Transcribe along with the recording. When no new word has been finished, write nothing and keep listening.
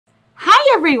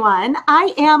Hi everyone,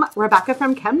 I am Rebecca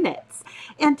from ChemKnits,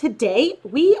 and today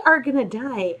we are going to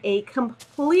dye a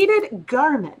completed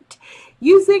garment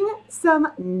using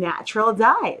some natural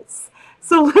dyes.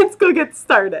 So let's go get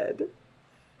started.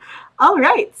 All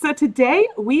right, so today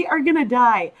we are going to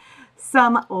dye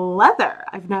some leather.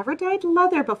 I've never dyed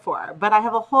leather before, but I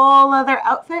have a whole leather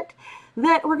outfit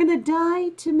that we're going to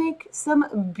dye to make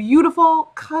some beautiful,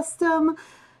 custom,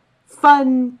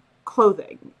 fun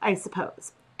clothing, I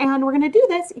suppose. And we're going to do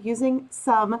this using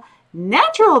some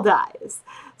natural dyes.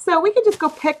 So we can just go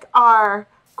pick our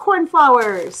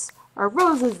cornflowers, our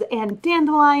roses and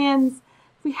dandelions.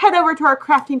 If we head over to our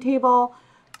crafting table,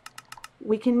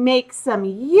 we can make some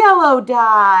yellow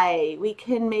dye. We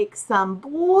can make some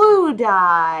blue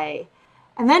dye.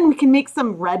 And then we can make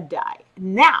some red dye.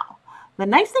 Now, the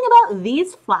nice thing about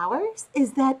these flowers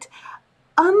is that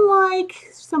unlike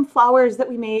some flowers that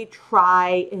we may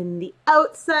try in the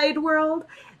outside world,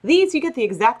 these you get the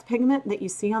exact pigment that you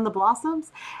see on the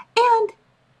blossoms. And,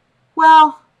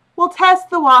 well, we'll test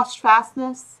the wash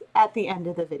fastness at the end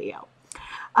of the video.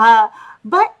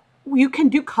 But you can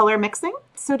do color mixing.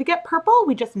 So to get purple,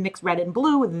 we just mix red and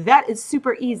blue. That is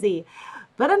super easy.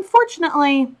 But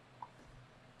unfortunately,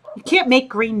 you can't make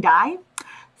green dye.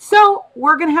 So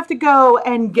we're going to have to go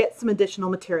and get some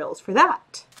additional materials for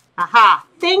that. Aha!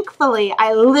 Thankfully,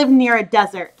 I live near a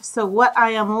desert, so what I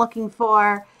am looking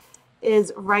for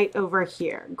is right over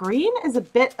here. Green is a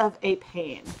bit of a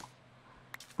pain,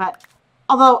 but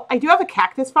although I do have a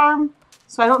cactus farm,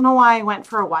 so I don't know why I went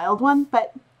for a wild one,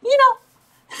 but you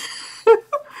know,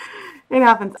 it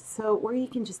happens. So we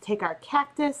can just take our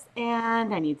cactus,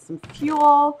 and I need some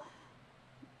fuel,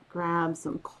 grab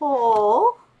some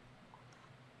coal.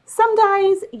 Some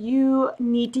dyes, you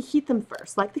need to heat them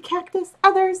first, like the cactus.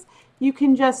 Others, you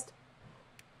can just,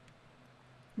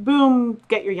 boom,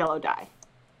 get your yellow dye.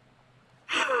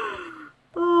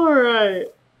 All right,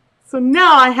 so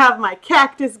now I have my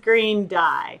cactus green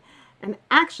dye. And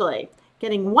actually,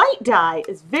 getting white dye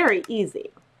is very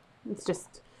easy. Let's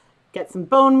just get some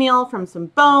bone meal from some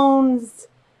bones,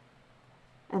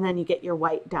 and then you get your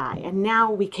white dye. And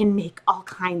now we can make all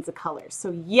kinds of colors.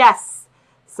 So yes,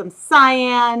 some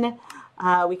cyan,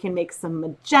 we can make some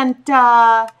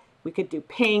magenta, we could do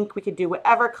pink, we could do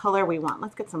whatever color we want.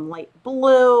 Let's get some light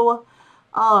blue.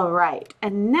 All right,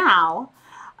 and now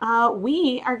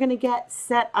we are gonna get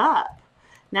set up.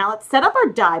 Now let's set up our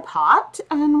dye pot,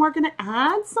 and we're gonna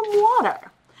add some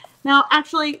water. Now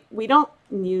actually, we don't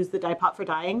use the dye pot for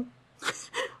dyeing,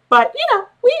 but you know,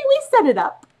 we set it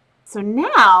up. So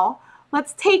now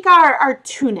let's take our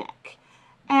tunic.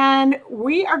 And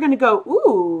we are going to go,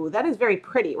 ooh, that is very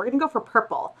pretty. We're going to go for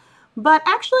purple. But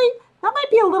actually, that might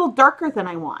be a little darker than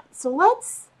I want. So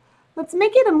let's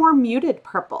make it a more muted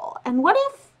purple. And what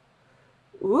if,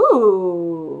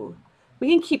 ooh, we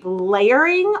can keep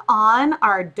layering on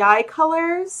our dye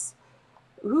colors.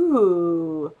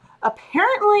 Ooh,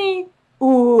 apparently,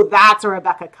 ooh, that's a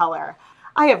Rebecca color.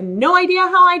 I have no idea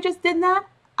how I just did that.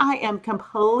 I am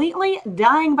completely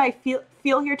dying by feel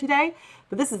here today.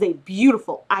 But this is a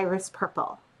beautiful iris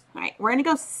purple. All right, we're gonna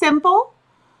go simple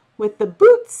with the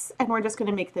boots, and we're just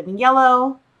gonna make them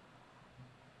yellow.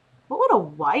 What would a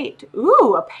white?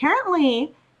 Ooh,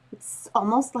 apparently it's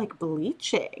almost like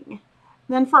bleaching.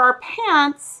 Then for our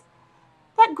pants,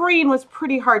 that green was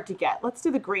pretty hard to get. Let's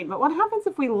do the green, but what happens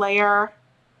if we layer,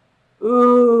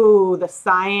 ooh, the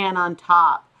cyan on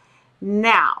top?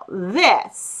 Now,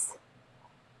 this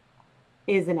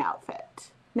is an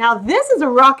outfit. Now this is a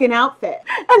rockin' outfit.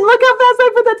 And look how fast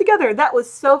I put that together. That was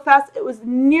so fast, it was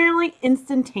nearly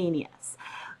instantaneous.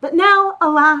 But now,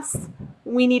 alas,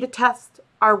 we need to test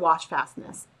our wash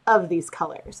fastness of these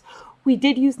colors. We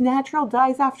did use natural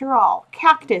dyes after all.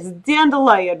 Cactus,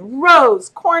 dandelion, rose,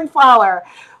 cornflower,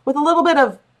 with a little bit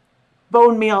of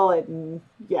bone meal and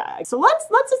yeah. So let's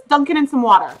just dunk it in some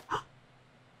water.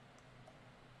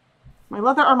 My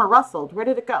leather armor rustled. Where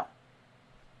did it go?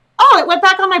 Oh, it went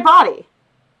back on my body.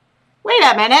 Wait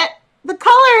a minute, the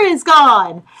color is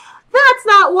gone. That's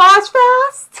not wash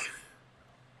fast.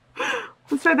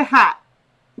 Let's try the hat.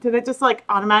 Did it just like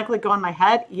automatically go on my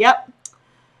head? Yep.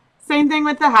 Same thing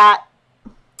with the hat.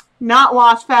 Not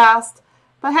wash fast.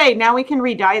 But hey, now we can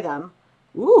re-dye them.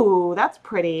 Ooh, that's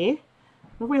pretty.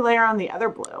 What if we layer on the other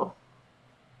blue?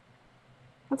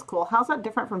 That's cool. How's that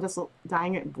different from just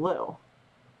dyeing it blue?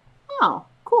 Oh,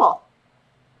 cool.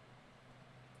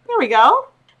 There we go.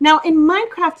 Now in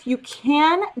Minecraft, you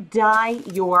can dye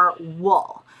your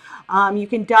wool. You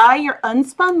can dye your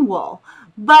unspun wool,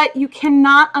 but you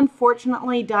cannot,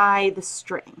 unfortunately, dye the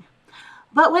string.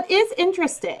 But what is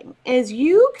interesting is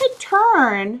you could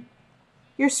turn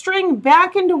your string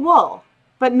back into wool.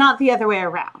 but not the other way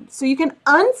around. So you can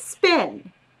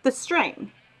unspin the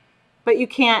string, but you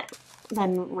can't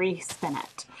then respin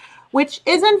it, which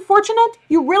is unfortunate.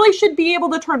 You really should be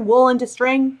able to turn wool into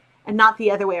string and not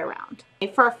the other way around.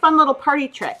 For a fun little party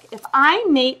trick, if I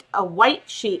mate a white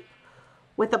sheep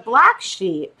with a black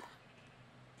sheep,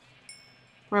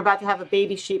 we're about to have a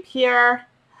baby sheep here,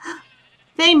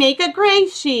 they make a gray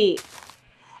sheep.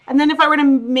 And then if I were to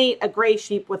mate a gray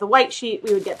sheep with a white sheep,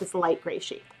 we would get this light gray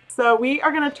sheep. So we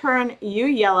are going to turn you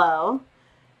yellow.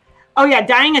 Oh yeah,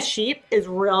 dyeing a sheep is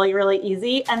really, really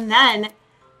easy. And then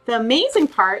the amazing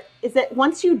part is that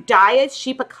once you dye a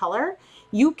sheep a color,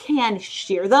 you can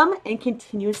shear them and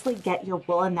continuously get your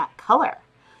wool in that color.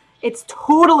 It's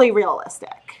totally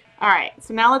realistic. All right,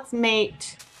 so now let's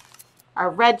mate our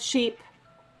red sheep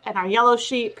and our yellow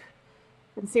sheep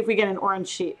and see if we get an orange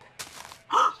sheep.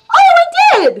 Oh,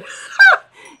 I did!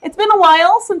 It's been a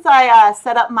while since I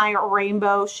set up my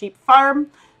rainbow sheep farm,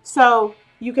 so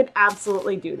you could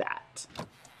absolutely do that.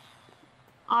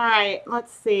 All right,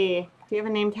 let's see. Do you have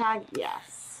a name tag?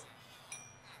 Yes.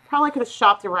 Probably could have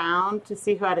shopped around to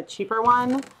see who had a cheaper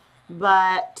one,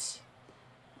 but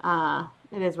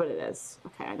it is what it is.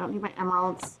 Okay, I don't need my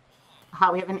emeralds.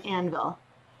 Aha, we have an anvil.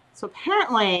 So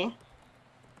apparently,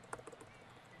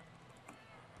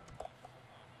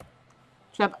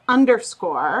 should have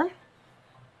underscore.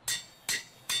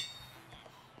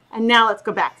 And now let's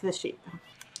go back to the sheep.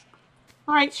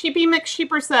 All right, Sheepy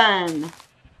McSheeperson.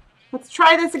 Let's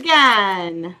try this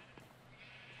again.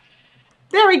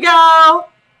 There we go.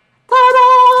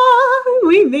 Ta-da!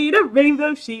 We made a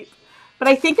rainbow sheep. But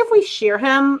I think if we shear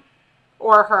him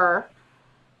or her,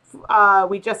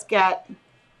 we just get,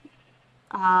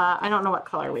 I don't know what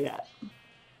color we get.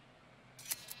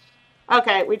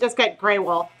 Okay, we just get gray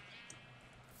wool.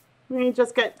 We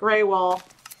just get gray wool.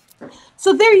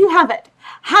 So there you have it.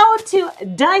 How to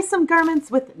dye some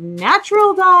garments with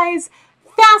natural dyes,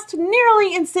 fast,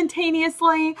 nearly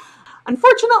instantaneously.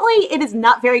 Unfortunately, it is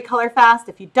not very color fast.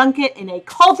 If you dunk it in a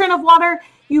cauldron of water,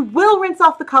 you will rinse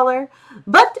off the color,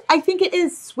 but I think it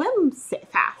is swim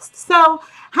fast. So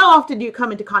how often do you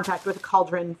come into contact with a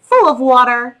cauldron full of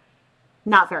water?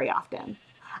 Not very often.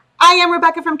 I am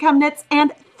Rebecca from ChemKnits,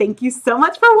 and thank you so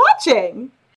much for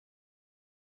watching.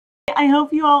 I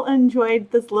hope you all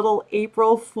enjoyed this little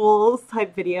April Fool's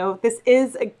type video. This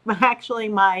is actually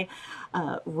my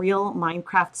real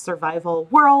Minecraft survival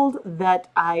world that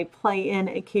I play in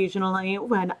occasionally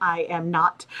when I am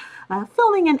not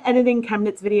filming and editing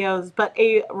ChemKnits videos, but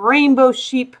a rainbow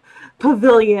sheep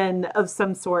pavilion of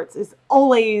some sorts is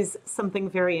always something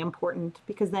very important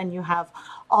because then you have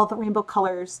all the rainbow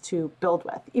colors to build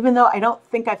with. Even though I don't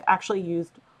think I've actually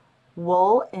used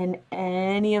wool in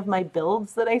any of my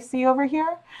builds that I see over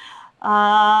here.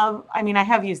 I mean, I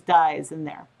have used dyes in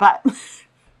there, but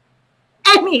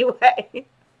anyway,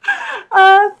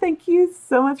 thank you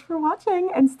so much for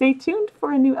watching and stay tuned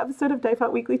for a new episode of Dye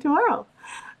Pot Weekly tomorrow.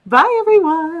 Bye,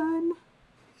 everyone.